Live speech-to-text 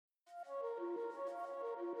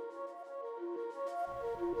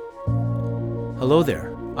Hello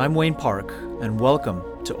there, I'm Wayne Park, and welcome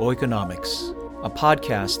to Oikonomics, a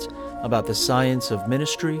podcast about the science of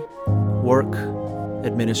ministry, work,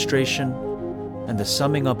 administration, and the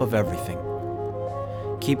summing up of everything.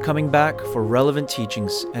 Keep coming back for relevant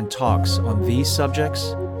teachings and talks on these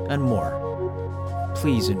subjects and more.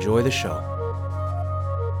 Please enjoy the show.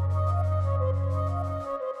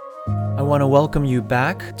 I want to welcome you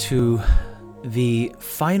back to the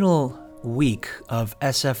final week of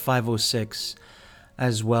SF506,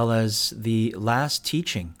 as well as the last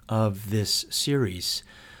teaching of this series,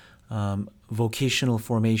 Vocational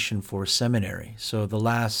Formation for Seminary. So the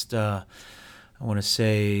last, I want to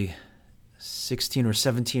say, 16 or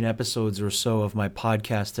 17 episodes or so of my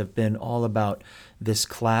podcast have been all about this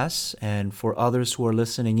class. And for others who are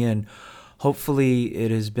listening in, hopefully it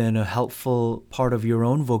has been a helpful part of your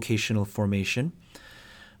own vocational formation.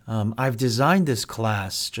 I've designed this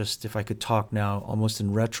class, just if I could talk now almost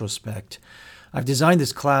in retrospect, I've designed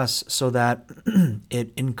this class so that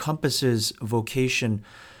it encompasses vocation,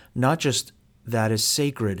 not just that is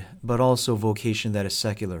sacred, but also vocation that is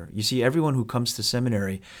secular. You see, everyone who comes to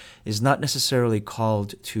seminary is not necessarily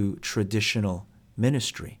called to traditional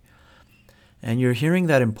ministry. And you're hearing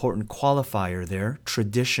that important qualifier there,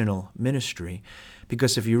 traditional ministry,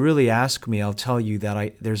 because if you really ask me, I'll tell you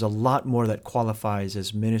that there's a lot more that qualifies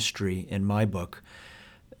as ministry in my book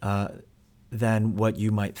than what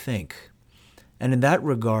you might think. And in that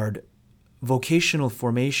regard, vocational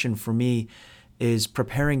formation for me is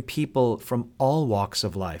preparing people from all walks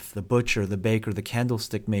of life, the butcher, the baker, the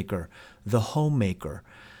candlestick maker, the homemaker,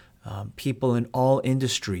 people in all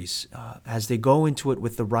industries, as they go into it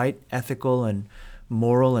with the right ethical and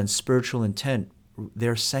moral and spiritual intent,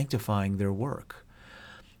 they're sanctifying their work.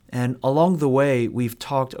 And along the way, we've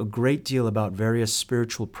talked a great deal about various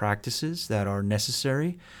spiritual practices that are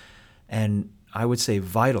necessary and I would say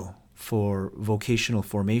vital for vocational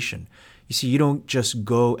formation. You see, you don't just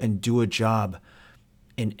go and do a job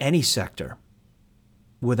in any sector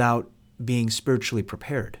without being spiritually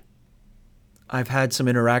prepared. I've had some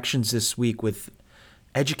interactions this week with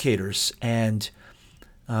educators, and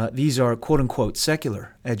these are quote-unquote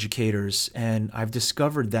secular educators, and I've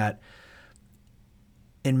discovered that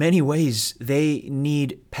in many ways they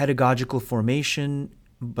need pedagogical formation,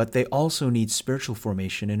 but they also need spiritual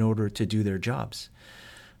formation in order to do their jobs.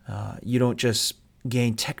 You don't just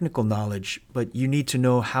gain technical knowledge, but you need to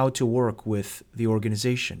know how to work with the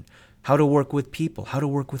organization, how to work with people, how to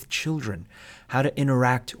work with children, how to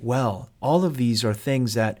interact well. All of these are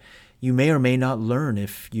things that you may or may not learn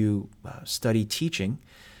if you study teaching,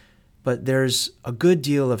 but there's a good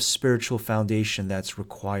deal of spiritual foundation that's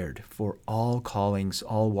required for all callings,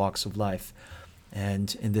 all walks of life.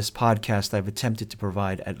 And in this podcast, I've attempted to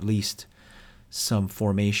provide at least some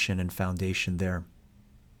formation and foundation there.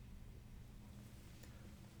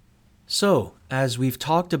 So, as we've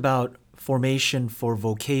talked about formation for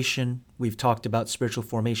vocation, we've talked about spiritual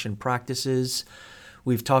formation practices,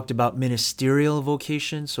 we've talked about ministerial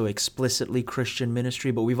vocation, so explicitly Christian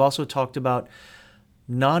ministry, but we've also talked about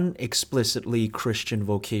non-explicitly Christian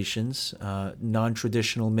vocations,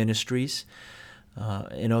 non-traditional ministries.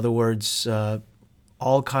 In other words,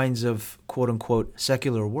 all kinds of quote-unquote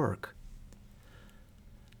secular work.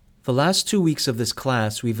 The last 2 weeks of this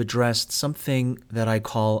class, we've addressed something that I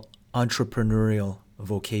call entrepreneurial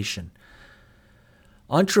vocation.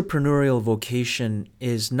 Entrepreneurial vocation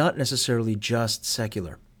is not necessarily just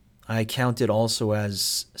secular. I count it also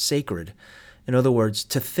as sacred. In other words,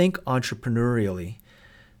 to think entrepreneurially,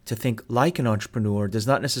 to think like an entrepreneur does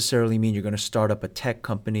not necessarily mean you're going to start up a tech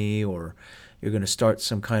company or you're going to start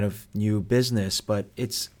some kind of new business, but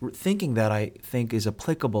it's thinking that I think is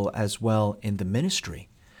applicable as well in the ministry.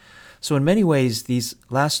 So in many ways, these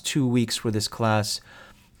last 2 weeks for this class,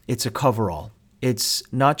 it's a coverall. It's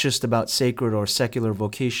not just about sacred or secular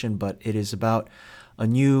vocation, but it is about a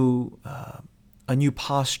new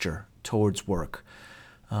posture towards work,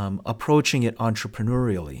 approaching it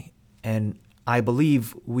entrepreneurially. And I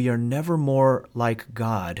believe we are never more like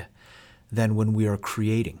God than when we are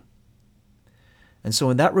creating. And so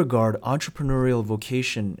in that regard, entrepreneurial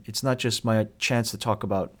vocation, it's not just my chance to talk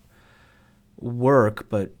about work,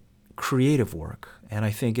 but creative work. And I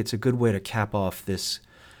think it's a good way to cap off this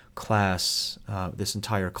class, this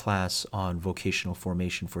entire class on vocational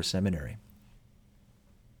formation for seminary.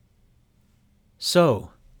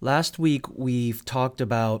 So, last week we've talked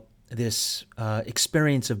about this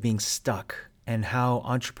experience of being stuck and how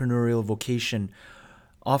entrepreneurial vocation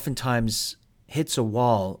oftentimes hits a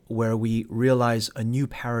wall where we realize a new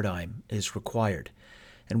paradigm is required.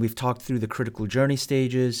 And we've talked through the critical journey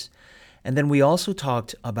stages, and then we also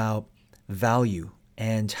talked about value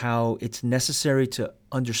and how it's necessary to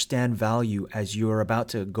understand value as you're about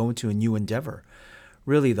to go into a new endeavor.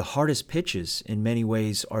 Really, the hardest pitches in many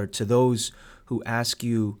ways are to those who ask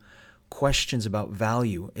you questions about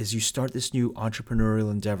value as you start this new entrepreneurial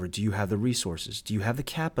endeavor. Do you have the resources? Do you have the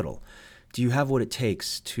capital? Do you have what it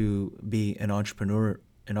takes to be an entrepreneur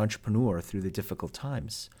through the difficult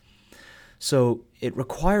times? So it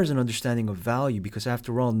requires an understanding of value because,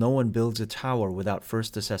 after all, no one builds a tower without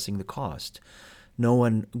first assessing the cost. No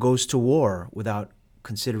one goes to war without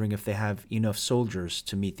considering if they have enough soldiers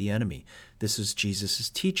to meet the enemy. This is Jesus'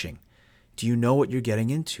 teaching. Do you know what you're getting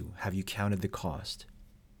into? Have you counted the cost?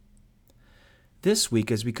 This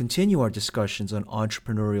week, as we continue our discussions on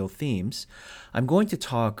entrepreneurial themes, I'm going to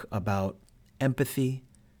talk about empathy,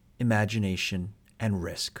 imagination, and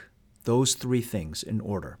risk. Those three things in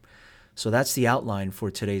order. So that's the outline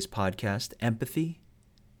for today's podcast: empathy,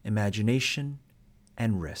 imagination,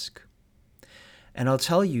 and risk. And I'll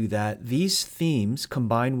tell you that these themes,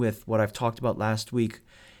 combined with what I've talked about last week,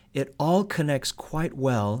 it all connects quite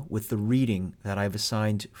well with the reading that I've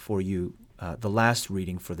assigned for you, the last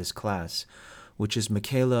reading for this class, which is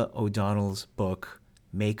Michaela O'Donnell's book,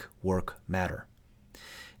 Make Work Matter.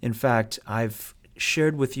 In fact, I've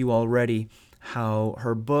shared with you already how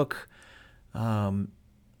her book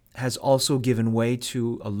has also given way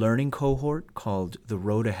to a learning cohort called The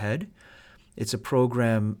Road Ahead. It's a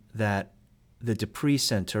program that the Dupree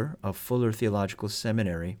Center of Fuller Theological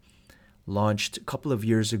Seminary launched a couple of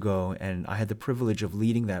years ago, and I had the privilege of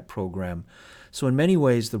leading that program. So in many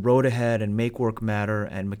ways, The Road Ahead and Make Work Matter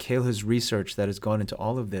and Michaela's research that has gone into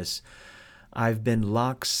all of this, I've been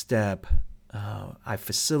lockstep. I've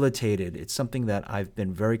facilitated. It's something that I've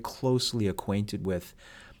been very closely acquainted with,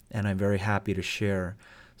 and I'm very happy to share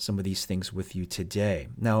some of these things with you today.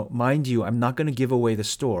 Now, mind you, I'm not going to give away the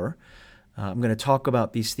store. I'm going to talk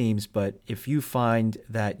about these themes, but if you find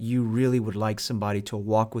that you really would like somebody to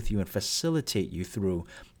walk with you and facilitate you through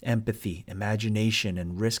empathy, imagination,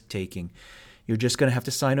 and risk-taking, you're just going to have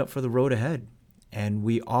to sign up for The Road Ahead. And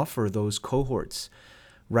we offer those cohorts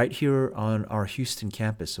right here on our Houston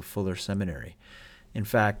campus of Fuller Seminary. In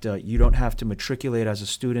fact, you don't have to matriculate as a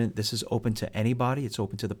student. This is open to anybody. It's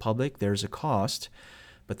open to the public. There's a cost,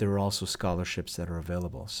 but there are also scholarships that are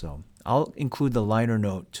available. So I'll include the liner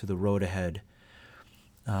note to The Road Ahead.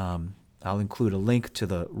 I'll include a link to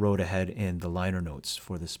The Road Ahead in the liner notes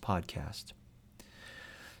for this podcast.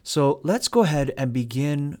 So let's go ahead and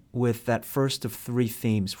begin with that first of three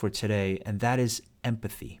themes for today, and that is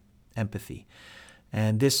empathy. Empathy.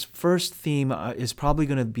 And this first theme is probably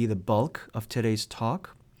going to be the bulk of today's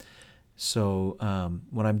talk. So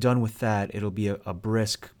when I'm done with that, it'll be a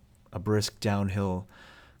brisk downhill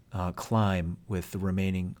climb with the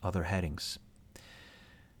remaining other headings.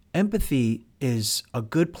 Empathy is a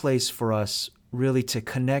good place for us really to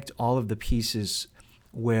connect all of the pieces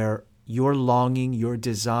where your longing, your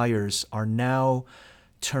desires are now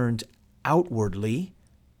turned outwardly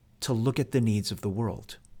to look at the needs of the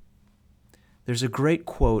world. There's a great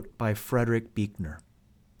quote by Frederick Buechner,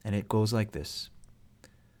 and it goes like this: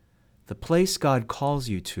 "The place God calls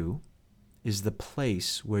you to is the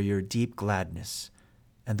place where your deep gladness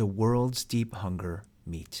and the world's deep hunger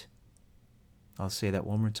meet." I'll say that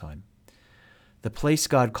one more time. The place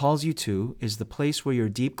God calls you to is the place where your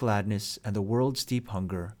deep gladness and the world's deep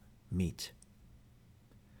hunger meet.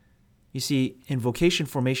 You see, in vocation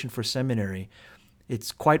formation for seminary,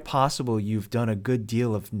 it's quite possible you've done a good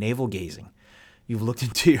deal of navel-gazing. You've looked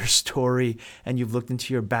into your story, and you've looked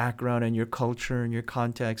into your background and your culture and your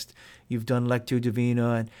context. You've done lectio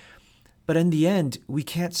divina, but in the end, we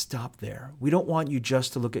can't stop there. We don't want you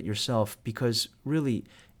just to look at yourself, because really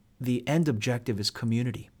the end objective is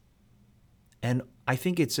community. And I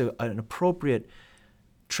think it's an appropriate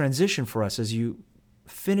transition for us as you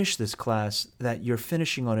finish this class, that you're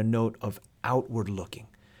finishing on a note of outward looking,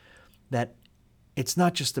 that it's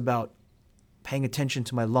not just about paying attention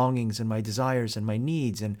to my longings and my desires and my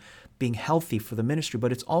needs and being healthy for the ministry,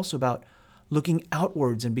 but it's also about looking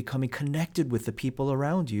outwards and becoming connected with the people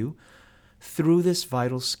around you through this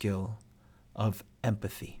vital skill of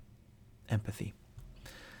empathy. Empathy.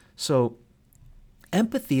 So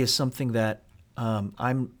empathy is something that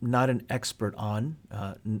I'm not an expert on,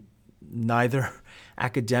 neither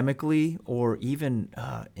academically or even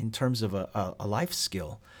in terms of a life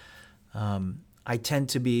skill. I tend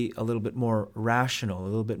to be a little bit more rational, a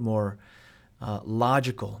little bit more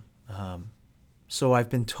logical. So I've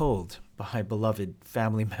been told by beloved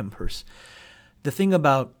family members. The thing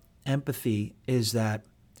about empathy is that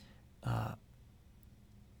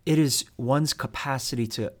it is one's capacity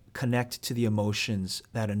to connect to the emotions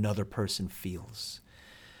that another person feels.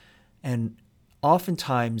 And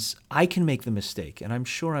oftentimes I can make the mistake, and I'm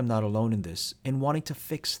sure I'm not alone in this, in wanting to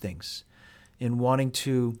fix things, in wanting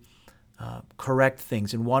to correct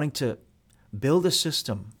things, in wanting to build a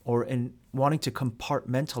system, or in wanting to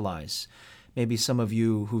compartmentalize. Maybe some of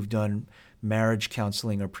you who've done marriage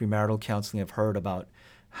counseling or premarital counseling have heard about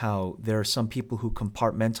how there are some people who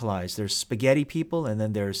compartmentalize. There's spaghetti people, and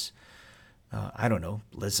then there's,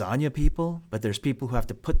 lasagna people, but there's people who have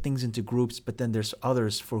to put things into groups, but then there's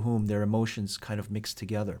others for whom their emotions kind of mix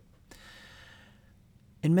together.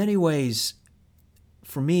 In many ways,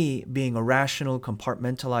 for me, being a rational,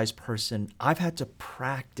 compartmentalized person, I've had to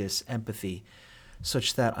practice empathy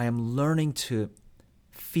such that I am learning to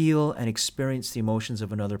feel and experience the emotions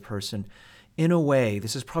of another person in a way,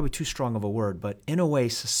 this is probably too strong of a word, but in a way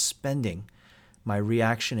suspending my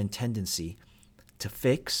reaction and tendency to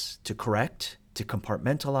fix, to correct, to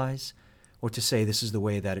compartmentalize, or to say this is the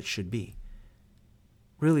way that it should be.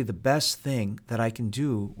 Really, the best thing that I can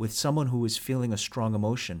do with someone who is feeling a strong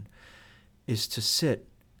emotion is to sit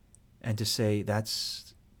and to say,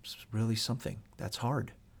 that's really something, that's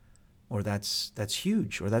hard, or that's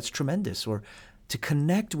huge, or that's tremendous, or to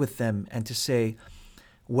connect with them and to say,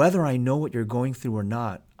 whether I know what you're going through or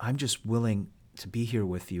not, I'm just willing to be here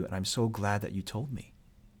with you, and I'm so glad that you told me.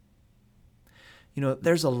 You know,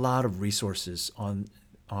 there's a lot of resources on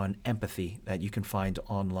empathy that you can find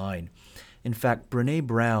online. In fact, Brené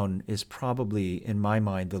Brown is probably, in my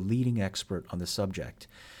mind, the leading expert on the subject.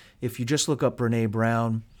 If you just look up Brené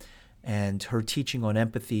Brown and her teaching on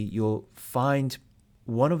empathy, you'll find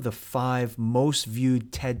one of the 5 most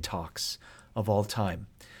viewed TED Talks of all time,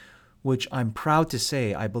 which I'm proud to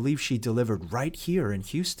say I believe she delivered right here in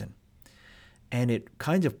Houston. And it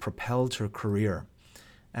kind of propelled her career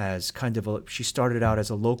as she started out as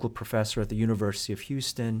a local professor at the University of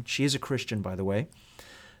Houston. She is a Christian, by the way.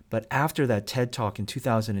 But after that TED Talk in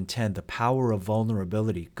 2010, The Power of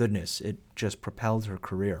Vulnerability, goodness, it just propelled her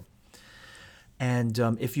career. And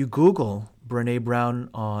if you Google Brené Brown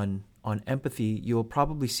on empathy, you'll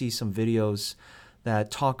probably see some videos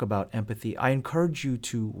that talk about empathy. I encourage you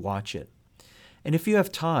to watch it. And if you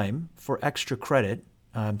have time for extra credit,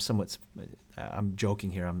 I'm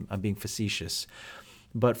joking here, I'm being facetious.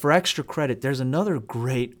 But for extra credit, there's another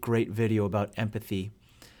great video about empathy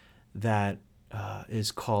that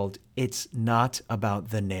is called It's Not About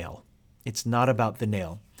the Nail. It's Not About the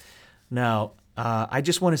Nail. Now, I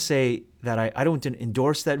just want to say that I don't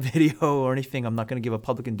endorse that video or anything. I'm not going to give a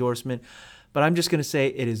public endorsement, but I'm just going to say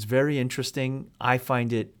it is very interesting. I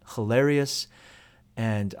find it hilarious,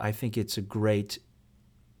 and I think it's a great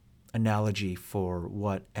analogy for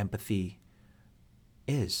what empathy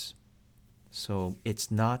is. So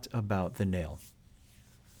it's not about the nail.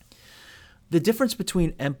 The difference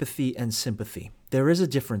between empathy and sympathy. There is a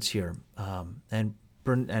difference here, and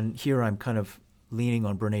here I'm kind of leaning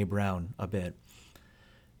on Brené Brown a bit.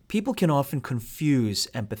 People can often confuse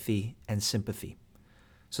empathy and sympathy.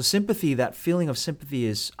 So sympathy, that feeling of sympathy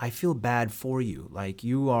is, I feel bad for you. Like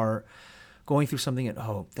you are going through something and,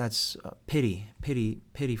 oh, that's pity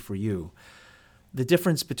for you. The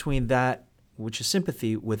difference between that, which is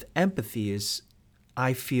sympathy, with empathy is,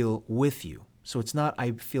 I feel with you. So it's not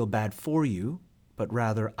I feel bad for you, but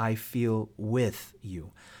rather I feel with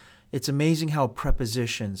you. It's amazing how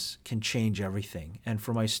prepositions can change everything. And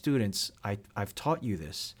for my students, I've taught you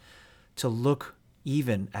this, to look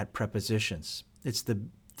even at prepositions. It's the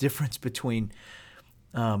difference between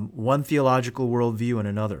one theological worldview and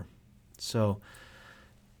another. So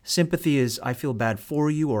sympathy is I feel bad for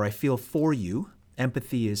you, or I feel for you.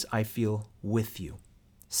 Empathy is I feel with you.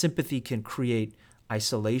 Sympathy can create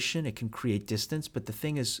isolation, it can create distance, but the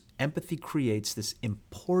thing is, empathy creates this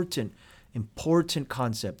important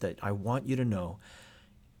concept that I want you to know: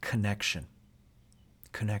 connection.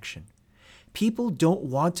 Connection. People don't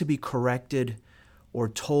want to be corrected or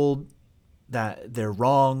told that they're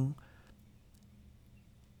wrong.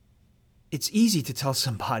 It's easy to tell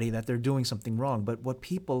somebody that they're doing something wrong, but what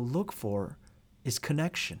people look for is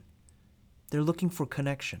connection. They're looking for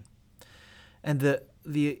connection. And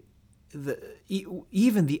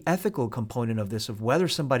even the ethical component of this, of whether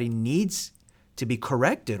somebody needs to be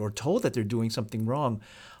corrected or told that they're doing something wrong,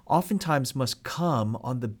 oftentimes must come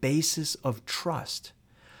on the basis of trust.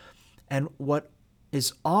 And what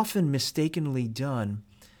is often mistakenly done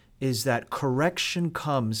is that correction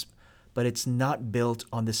comes, but it's not built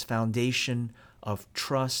on this foundation of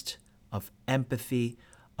trust, of empathy,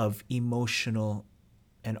 of emotional,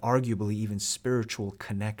 and arguably even spiritual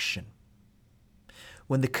connection.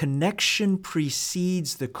 When the connection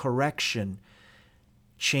precedes the correction,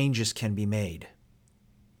 changes can be made.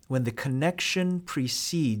 When the connection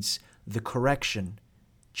precedes the correction,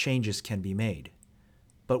 changes can be made.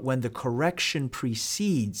 But when the correction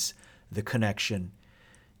precedes the connection,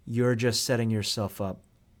 you're just setting yourself up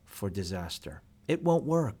for disaster. It won't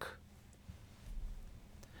work.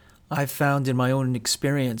 I've found in my own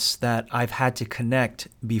experience that I've had to connect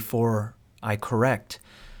before I correct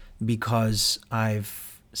because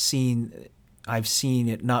I've seen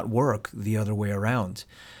it not work the other way around.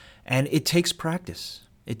 And it takes practice.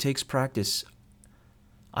 It takes practice.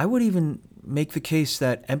 I would even make the case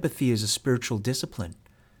that empathy is a spiritual discipline.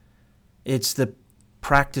 It's the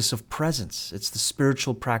practice of presence. It's the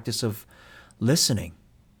spiritual practice of listening.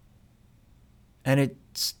 And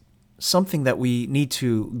it's something that we need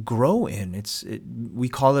to grow in. We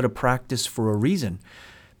call it a practice for a reason,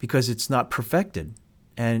 because it's not perfected.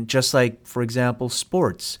 And just like, for example,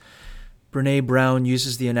 sports, Brene Brown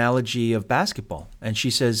uses the analogy of basketball. And she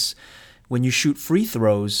says, when you shoot free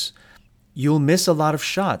throws, you'll miss a lot of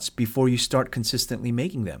shots before you start consistently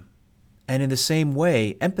making them. And in the same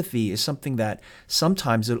way, empathy is something that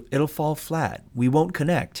sometimes it'll fall flat. We won't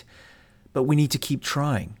connect, but we need to keep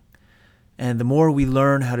trying. And the more we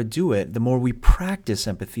learn how to do it, the more we practice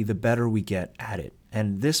empathy, the better we get at it.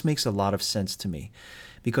 And this makes a lot of sense to me,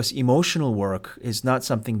 because emotional work is not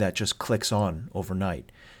something that just clicks on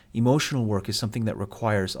overnight. Emotional work is something that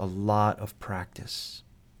requires a lot of practice.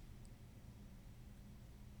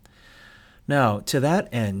 Now, to that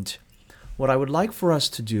end, what I would like for us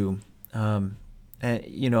to do,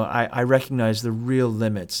 I recognize the real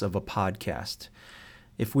limits of a podcast.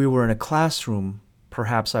 If we were in a classroom,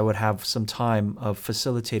 perhaps I would have some time of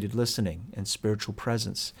facilitated listening and spiritual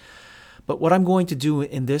presence. But what I'm going to do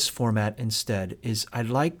in this format instead is I'd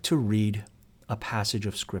like to read a passage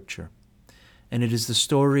of Scripture. And it is the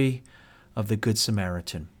story of the Good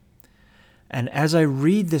Samaritan. And as I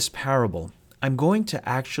read this parable, I'm going to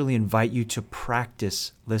actually invite you to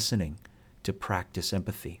practice listening, to practice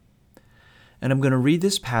empathy. And I'm going to read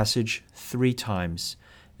this passage 3 times,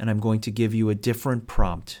 and I'm going to give you a different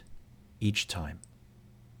prompt each time.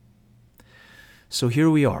 So here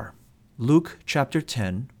we are, Luke chapter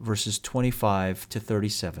 10, verses 25 to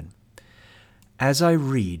 37. As I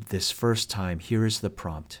read this first time, here is the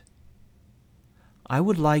prompt. I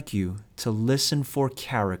would like you to listen for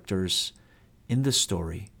characters in the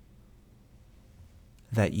story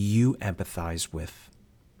that you empathize with.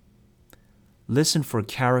 Listen for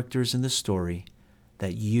characters in the story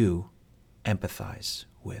that you empathize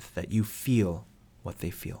with, that you feel what they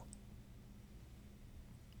feel.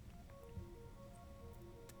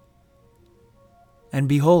 And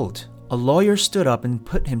behold, a lawyer stood up and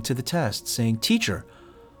put him to the test, saying, Teacher,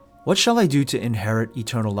 what shall I do to inherit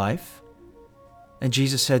eternal life? And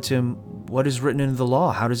Jesus said to him, What is written in the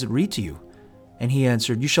law? How does it read to you? And he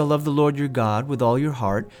answered, You shall love the Lord your God with all your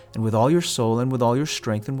heart, and with all your soul, and with all your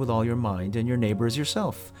strength, and with all your mind, and your neighbor as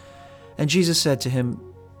yourself. And Jesus said to him,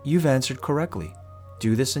 You've answered correctly.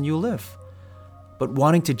 Do this and you'll live. But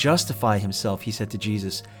wanting to justify himself, he said to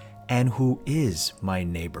Jesus, And who is my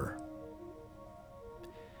neighbor?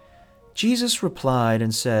 Jesus replied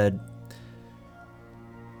and said,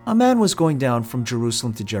 A man was going down from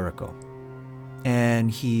Jerusalem to Jericho,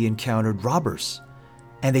 and he encountered robbers,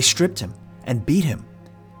 and they stripped him and beat him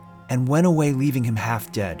and went away, leaving him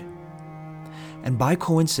half dead. And by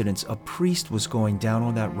coincidence, a priest was going down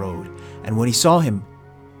on that road, and when he saw him,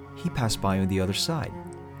 he passed by on the other side.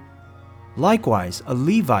 Likewise, a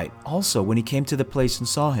Levite also, when he came to the place and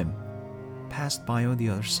saw him, passed by on the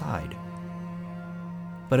other side.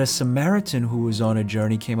 But a Samaritan who was on a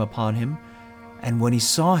journey came upon him, and when he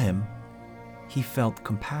saw him, he felt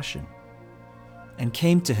compassion, and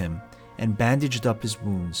came to him and bandaged up his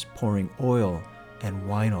wounds, pouring oil and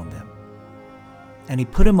wine on them. And he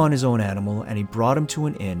put him on his own animal, and he brought him to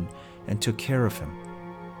an inn and took care of him.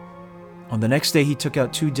 On the next day he took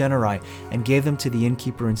out 2 denarii and gave them to the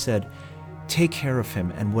innkeeper and said, Take care of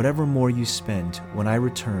him, and whatever more you spend, when I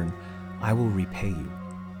return, I will repay you.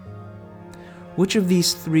 Which of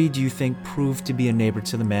these 3 do you think proved to be a neighbor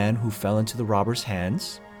to the man who fell into the robber's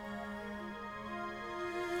hands?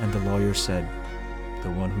 And the lawyer said,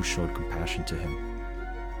 The one who showed compassion to him.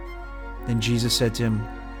 Then Jesus said to him,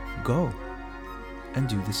 Go and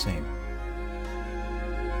do the same.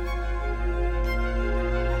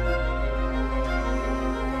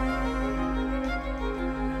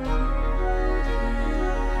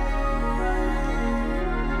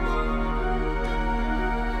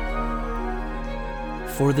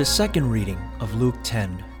 For the second reading of Luke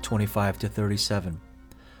 10, 25 to 37,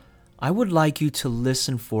 I would like you to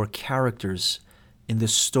listen for characters in the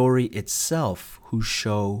story itself who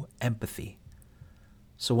show empathy.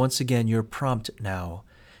 So once again, your prompt now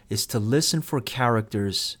is to listen for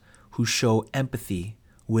characters who show empathy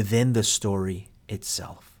within the story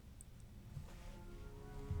itself.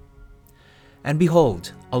 And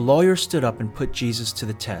behold, a lawyer stood up and put Jesus to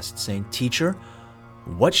the test, saying, "Teacher,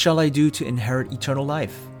 what shall I do to inherit eternal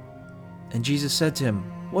life?" And Jesus said to him,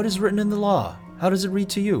 "What is written in the law? How does it read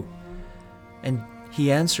to you?" And he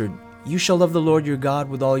answered, "You shall love the Lord your God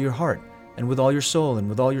with all your heart, and with all your soul, and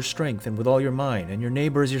with all your strength, and with all your mind, and your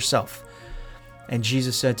neighbor as yourself." And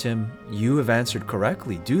Jesus said to him, "You have answered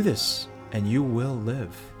correctly. Do this, and you will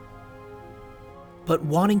live." But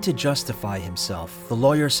wanting to justify himself, the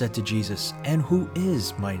lawyer said to Jesus, "And who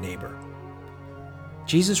is my neighbor?"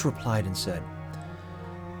 Jesus replied and said,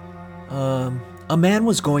 A man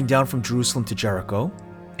was going down from Jerusalem to Jericho,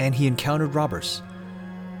 and he encountered robbers.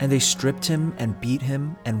 And they stripped him and beat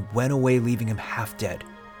him and went away, leaving him half dead.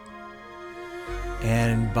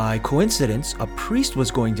 And by coincidence, a priest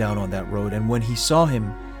was going down on that road, and when he saw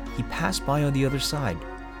him, he passed by on the other side.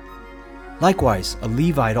 Likewise, a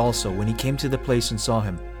Levite also, when he came to the place and saw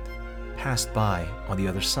him, passed by on the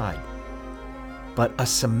other side. But a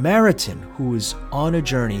Samaritan who was on a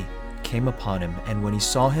journey came upon him, and when he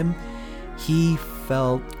saw him, he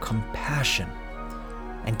felt compassion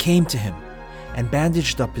and came to him and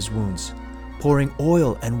bandaged up his wounds, pouring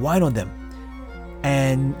oil and wine on them.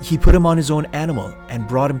 And he put him on his own animal and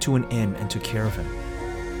brought him to an inn and took care of him.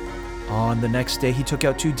 On the next day he took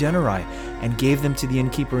out 2 denarii and gave them to the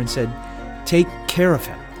innkeeper and said, "Take care of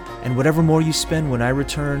him, and whatever more you spend when I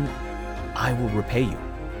return, I will repay you."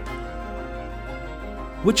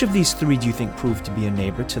 Which of these 3 do you think proved to be a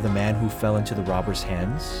neighbor to the man who fell into the robber's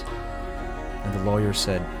hands? And the lawyer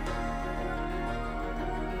said,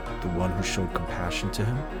 "The one who showed compassion to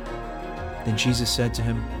him." Then Jesus said to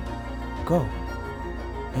him, "Go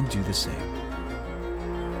and do the same."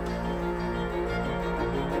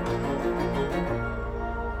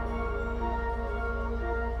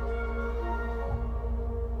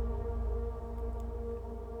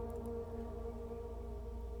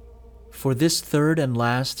 For this third and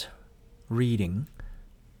last reading,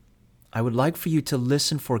 I would like for you to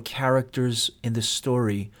listen for characters in the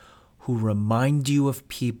story who remind you of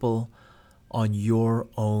people on your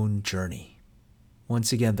own journey.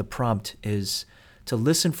 Once again, the prompt is to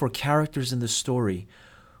listen for characters in the story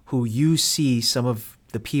who you see some of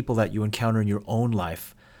the people that you encounter in your own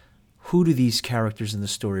life. Who do these characters in the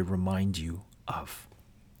story remind you of?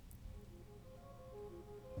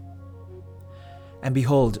 And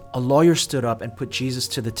behold, a lawyer stood up and put Jesus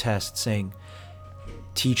to the test, saying,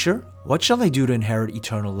 "Teacher, what shall I do to inherit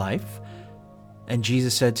eternal life?" And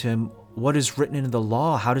Jesus said to him, "What is written in the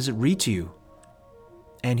law? How does it read to you?"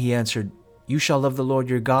 And he answered, "You shall love the Lord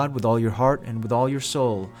your God with all your heart and with all your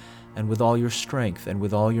soul and with all your strength and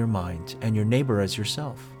with all your mind, and your neighbor as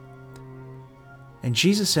yourself." And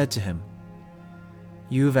Jesus said to him,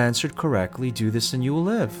 "You have answered correctly. Do this and you will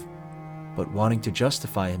live." But wanting to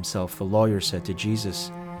justify himself, the lawyer said to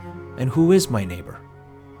Jesus, "And who is my neighbor?"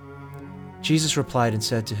 Jesus replied and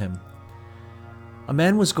said to him, A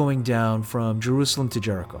man was going down from Jerusalem to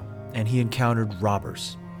Jericho, and he encountered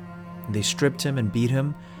robbers. And they stripped him and beat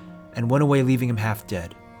him and went away, leaving him half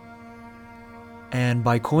dead. And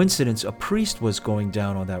by coincidence, a priest was going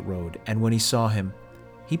down on that road, and when he saw him,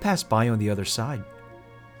 he passed by on the other side.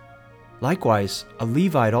 Likewise, a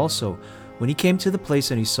Levite also, when he came to the place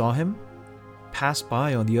and he saw him, passed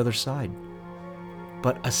by on the other side.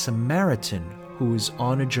 But a Samaritan who was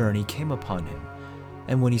on a journey came upon him,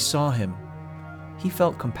 and when he saw him, he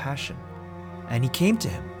felt compassion, and he came to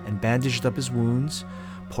him and bandaged up his wounds,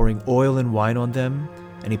 pouring oil and wine on them,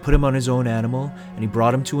 and he put him on his own animal, and he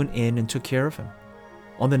brought him to an inn and took care of him.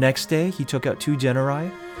 On the next day he took out 2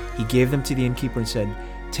 denarii, he gave them to the innkeeper and said,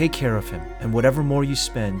 "Take care of him, and whatever more you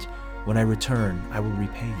spend, when I return, I will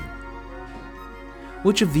repay you."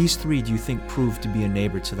 Which of these 3 do you think proved to be a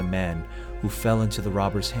neighbor to the man who fell into the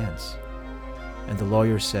robber's hands? And the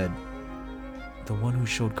lawyer said, "The one who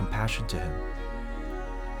showed compassion to him."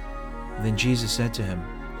 Then Jesus said to him,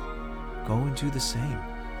 "Go and do the same."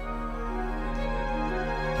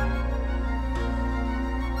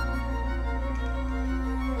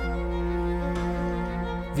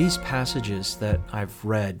 These passages that I've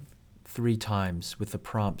read 3 times with the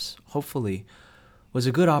prompts, hopefully, was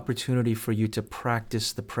a good opportunity for you to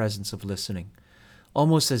practice the presence of listening,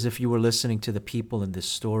 almost as if you were listening to the people in this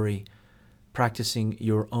story, practicing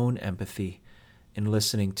your own empathy in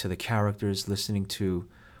listening to the characters, listening to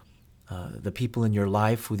the people in your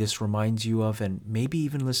life who this reminds you of, and maybe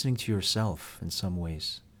even listening to yourself in some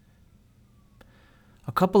ways.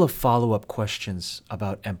 A couple of follow-up questions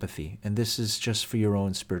about empathy, and this is just for your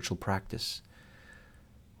own spiritual practice.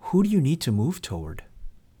 Who do you need to move toward?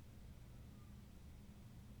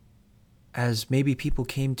 as maybe people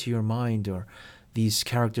came to your mind or these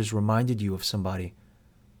characters reminded you of somebody,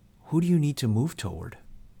 who do you need to move toward?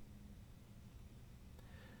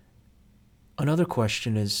 Another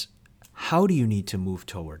question is, how do you need to move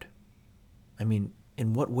toward? I mean,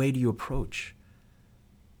 in what way do you approach?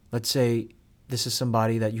 Let's say this is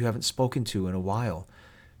somebody that you haven't spoken to in a while.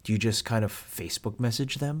 Do you just kind of Facebook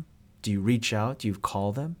message them? Do you reach out? Do you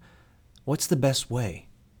call them? What's the best way?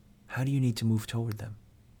 How do you need to move toward them?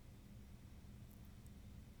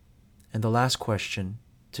 And the last question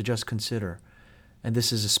to just consider, and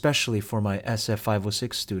this is especially for my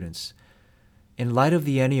SF506 students, in light of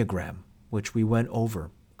the Enneagram, which we went over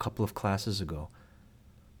a couple of classes ago,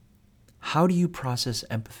 how do you process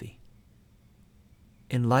empathy?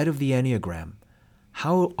 In light of the Enneagram,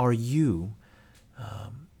 how are you,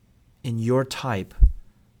 in your type,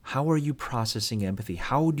 how are you processing empathy?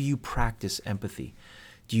 How do you practice empathy?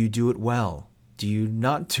 Do you do it well? Do you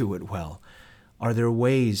not do it well? Are there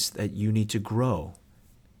ways that you need to grow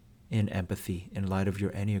in empathy in light of your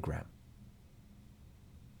Enneagram?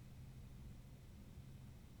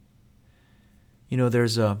 You know,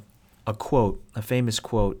 there's a quote, a famous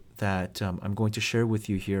quote that I'm going to share with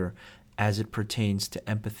you here as it pertains to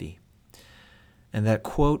empathy. And that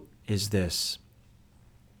quote is this: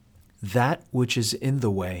 "That which is in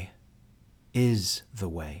the way is the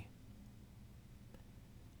way.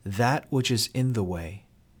 That which is in the way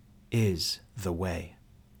is the way."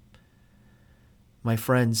 My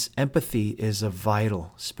friends, empathy is a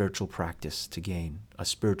vital spiritual practice to gain a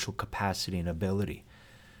spiritual capacity and ability.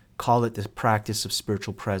 Call it the practice of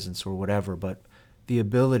spiritual presence or whatever, but the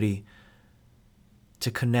ability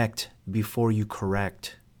to connect before you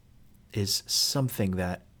correct is something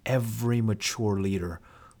that every mature leader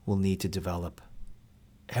will need to develop.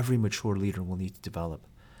 Every mature leader will need to develop.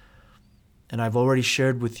 And I've already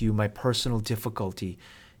shared with you my personal difficulty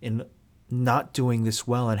in not doing this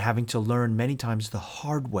well and having to learn many times the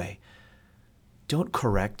hard way. Don't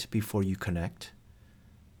correct before you connect.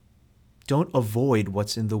 Don't avoid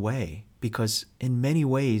what's in the way, because in many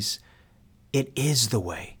ways, it is the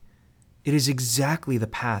way. It is exactly the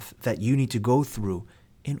path that you need to go through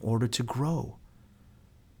in order to grow.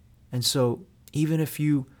 And so, even if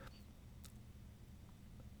you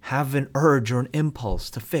have an urge or an impulse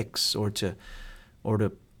to fix or to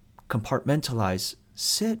compartmentalize,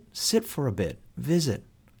 sit for a bit, visit,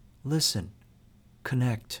 listen,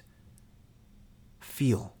 connect,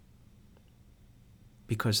 feel,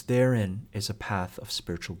 because therein is a path of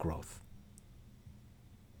spiritual growth.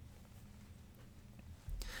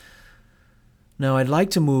 Now, I'd like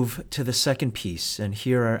to move to the second piece, and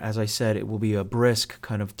here, as I said, it will be a brisk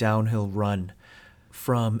kind of downhill run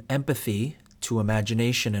from empathy to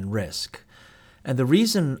imagination and risk. And the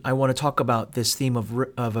reason I want to talk about this theme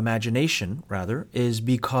of imagination, is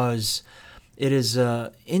because it is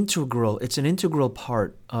it's an integral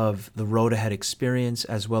part of the Road Ahead experience,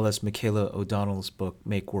 as well as Michaela O'Donnell's book,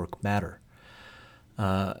 Make Work Matter.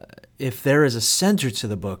 If there is a center to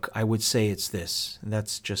the book, I would say it's this, and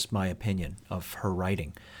that's just my opinion of her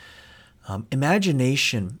writing.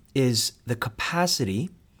 Imagination is the capacity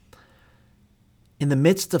in the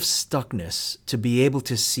midst of stuckness to be able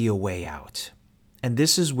to see a way out. And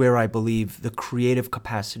this is where I believe the creative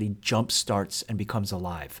capacity jump starts and becomes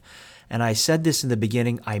alive. And I said this in the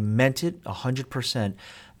beginning, I meant it 100%,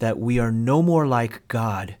 that we are no more like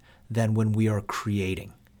God than when we are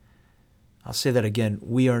creating. I'll say that again.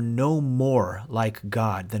 We are no more like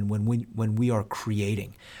God than when we are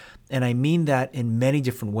creating. And I mean that in many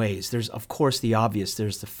different ways. There's, of course, the obvious.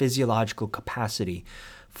 There's the physiological capacity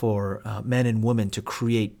for men and women to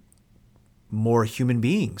create more human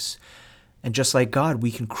beings. And just like God, we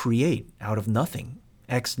can create out of nothing.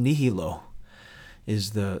 Ex nihilo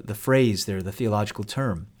is the phrase there, the theological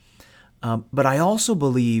term. But I also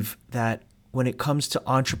believe that when it comes to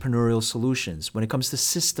entrepreneurial solutions, when it comes to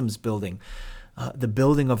systems building, the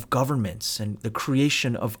building of governments and the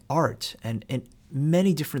creation of art and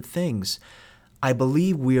many different things, I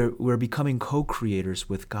believe we're becoming co-creators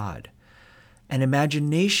with God. And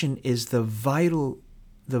imagination is the vital,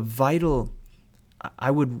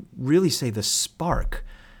 I would really say the spark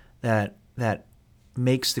that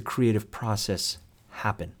makes the creative process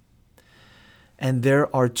happen. And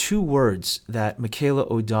there are two words that Michaela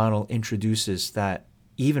O'Donnell introduces that,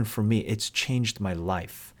 even for me, it's changed my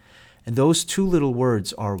life. And those two little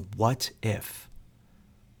words are, what if?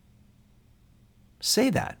 Say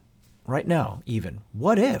that right now, even.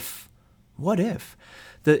 What if? What if?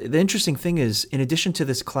 The interesting thing is, in addition to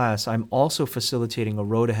this class, I'm also facilitating a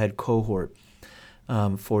Road Ahead cohort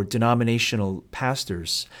for denominational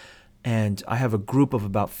pastors. And I have a group of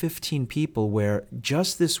about 15 people where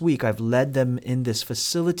just this week I've led them in this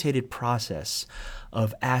facilitated process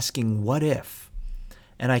of asking, what if?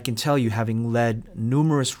 And I can tell you, having led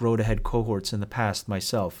numerous Road Ahead cohorts in the past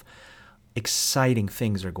myself, exciting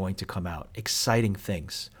things are going to come out. Exciting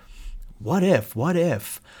things. What if? What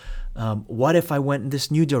if? What if I went in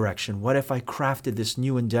this new direction? What if I crafted this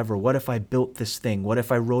new endeavor? What if I built this thing? What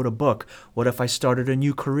if I wrote a book? What if I started a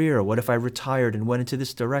new career? What if I retired and went into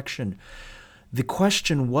this direction? The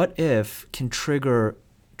question, what if, can trigger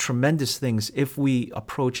tremendous things if we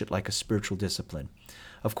approach it like a spiritual discipline.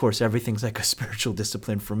 Of course, everything's like a spiritual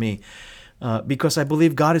discipline for me because I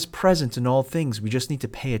believe God is present in all things. We just need to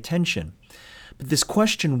pay attention. But this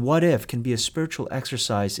question, what if, can be a spiritual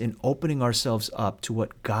exercise in opening ourselves up to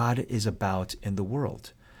what God is about in the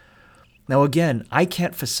world. Now, again, I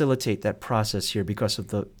can't facilitate that process here because of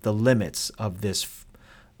the limits of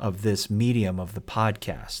this medium of the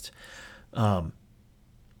podcast. And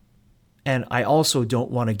I also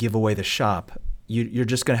don't want to give away the shop. You're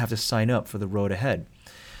just going to have to sign up for the Road Ahead.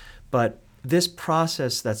 But this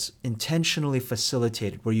process that's intentionally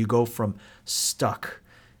facilitated, where you go from stuck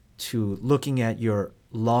to looking at your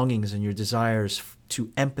longings and your desires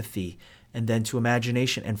to empathy and then to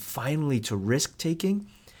imagination and finally to risk-taking,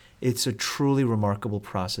 it's a truly remarkable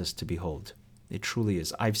process to behold. It truly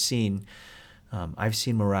is. I've seen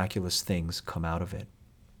miraculous things come out of it.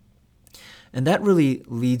 And that really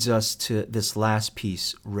leads us to this last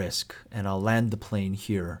piece, risk. And I'll land the plane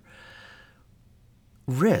here.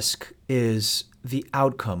 Risk is the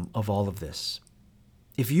outcome of all of this.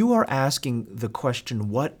 If you are asking the question,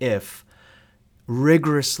 what if,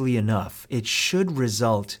 rigorously enough, it should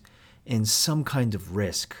result in some kind of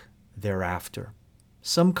risk thereafter,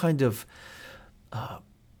 some kind of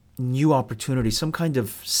new opportunity, some kind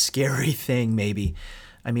of scary thing maybe.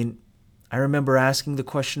 I mean, I remember asking the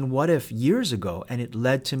question, what if, years ago, and it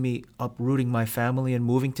led to me uprooting my family and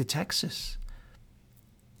moving to Texas.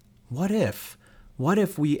 What if? What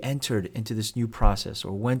if we entered into this new process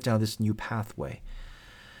or went down this new pathway?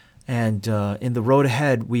 And in the Road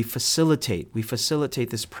Ahead, we facilitate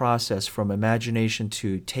this process from imagination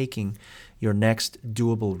to taking your next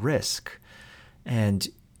doable risk. And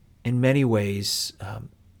in many ways,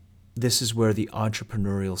 this is where the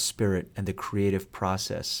entrepreneurial spirit and the creative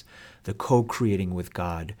process, the co-creating with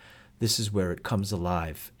God, this is where it comes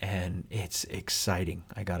alive. And it's exciting,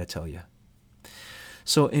 I got to tell you.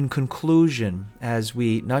 So in conclusion, as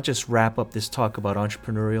we not just wrap up this talk about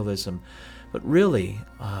entrepreneurialism, but really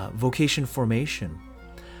vocation formation,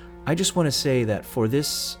 I just want to say that for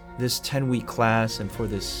this 10-week class and for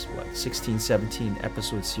this 16, 17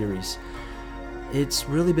 episode series, it's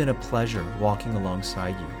really been a pleasure walking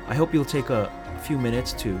alongside you. I hope you'll take a few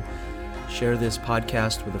minutes to share this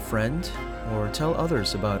podcast with a friend or tell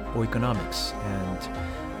others about oikonomics and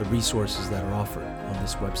the resources that are offered on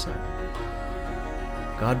this website.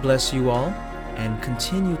 God bless you all and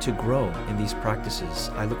continue to grow in these practices.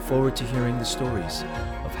 I look forward to hearing the stories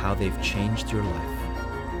of how they've changed your life.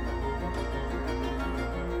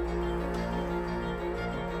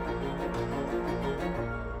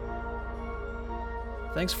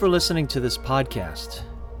 Thanks for listening to this podcast.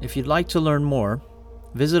 If you'd like to learn more,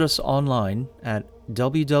 visit us online at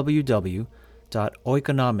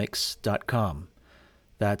www.oikonomics.com.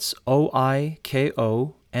 That's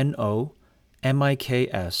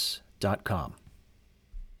oikonomics.com.